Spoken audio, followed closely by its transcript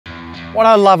What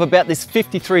I love about this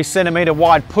 53cm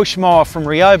wide push mower from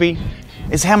RYOBI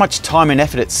is how much time and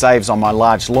effort it saves on my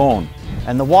large lawn.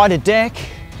 And the wider deck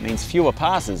means fewer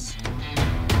passes.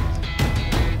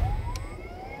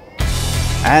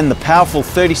 And the powerful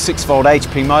 36V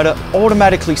HP motor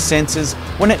automatically senses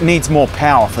when it needs more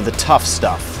power for the tough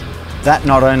stuff. That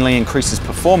not only increases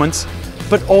performance,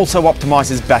 but also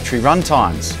optimises battery run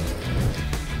times.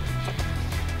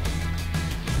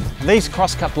 These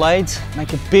cross-cut blades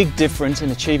make a big difference in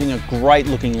achieving a great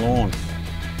looking lawn.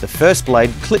 The first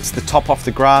blade clips the top off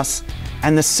the grass,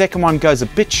 and the second one goes a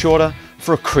bit shorter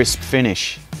for a crisp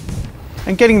finish.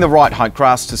 And getting the right height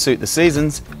grass to suit the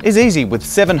seasons is easy with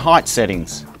 7 height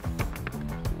settings.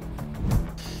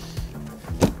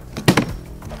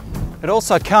 It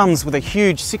also comes with a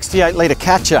huge 68-litre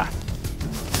catcher.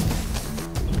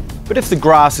 But if the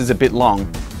grass is a bit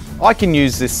long, I can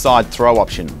use this side throw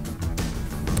option.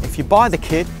 If you buy the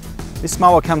kit, this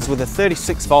mower comes with a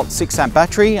 36V 6A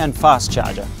battery and fast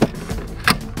charger.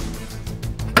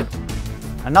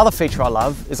 Another feature I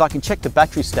love is I can check the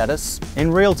battery status in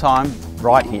real time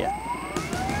right here.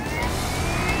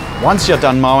 Once you're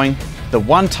done mowing, the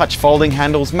one-touch folding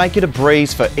handles make it a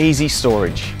breeze for easy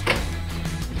storage.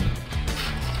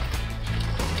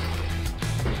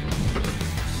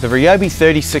 The RYOBI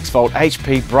 36V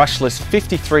HP Brushless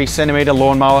 53cm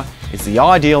lawnmower is the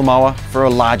ideal mower for a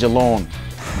larger lawn.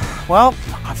 Well,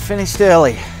 I finished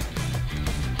early.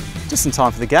 Just in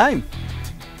time for the game.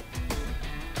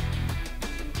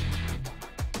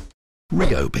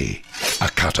 RYOBI,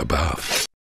 a cut above.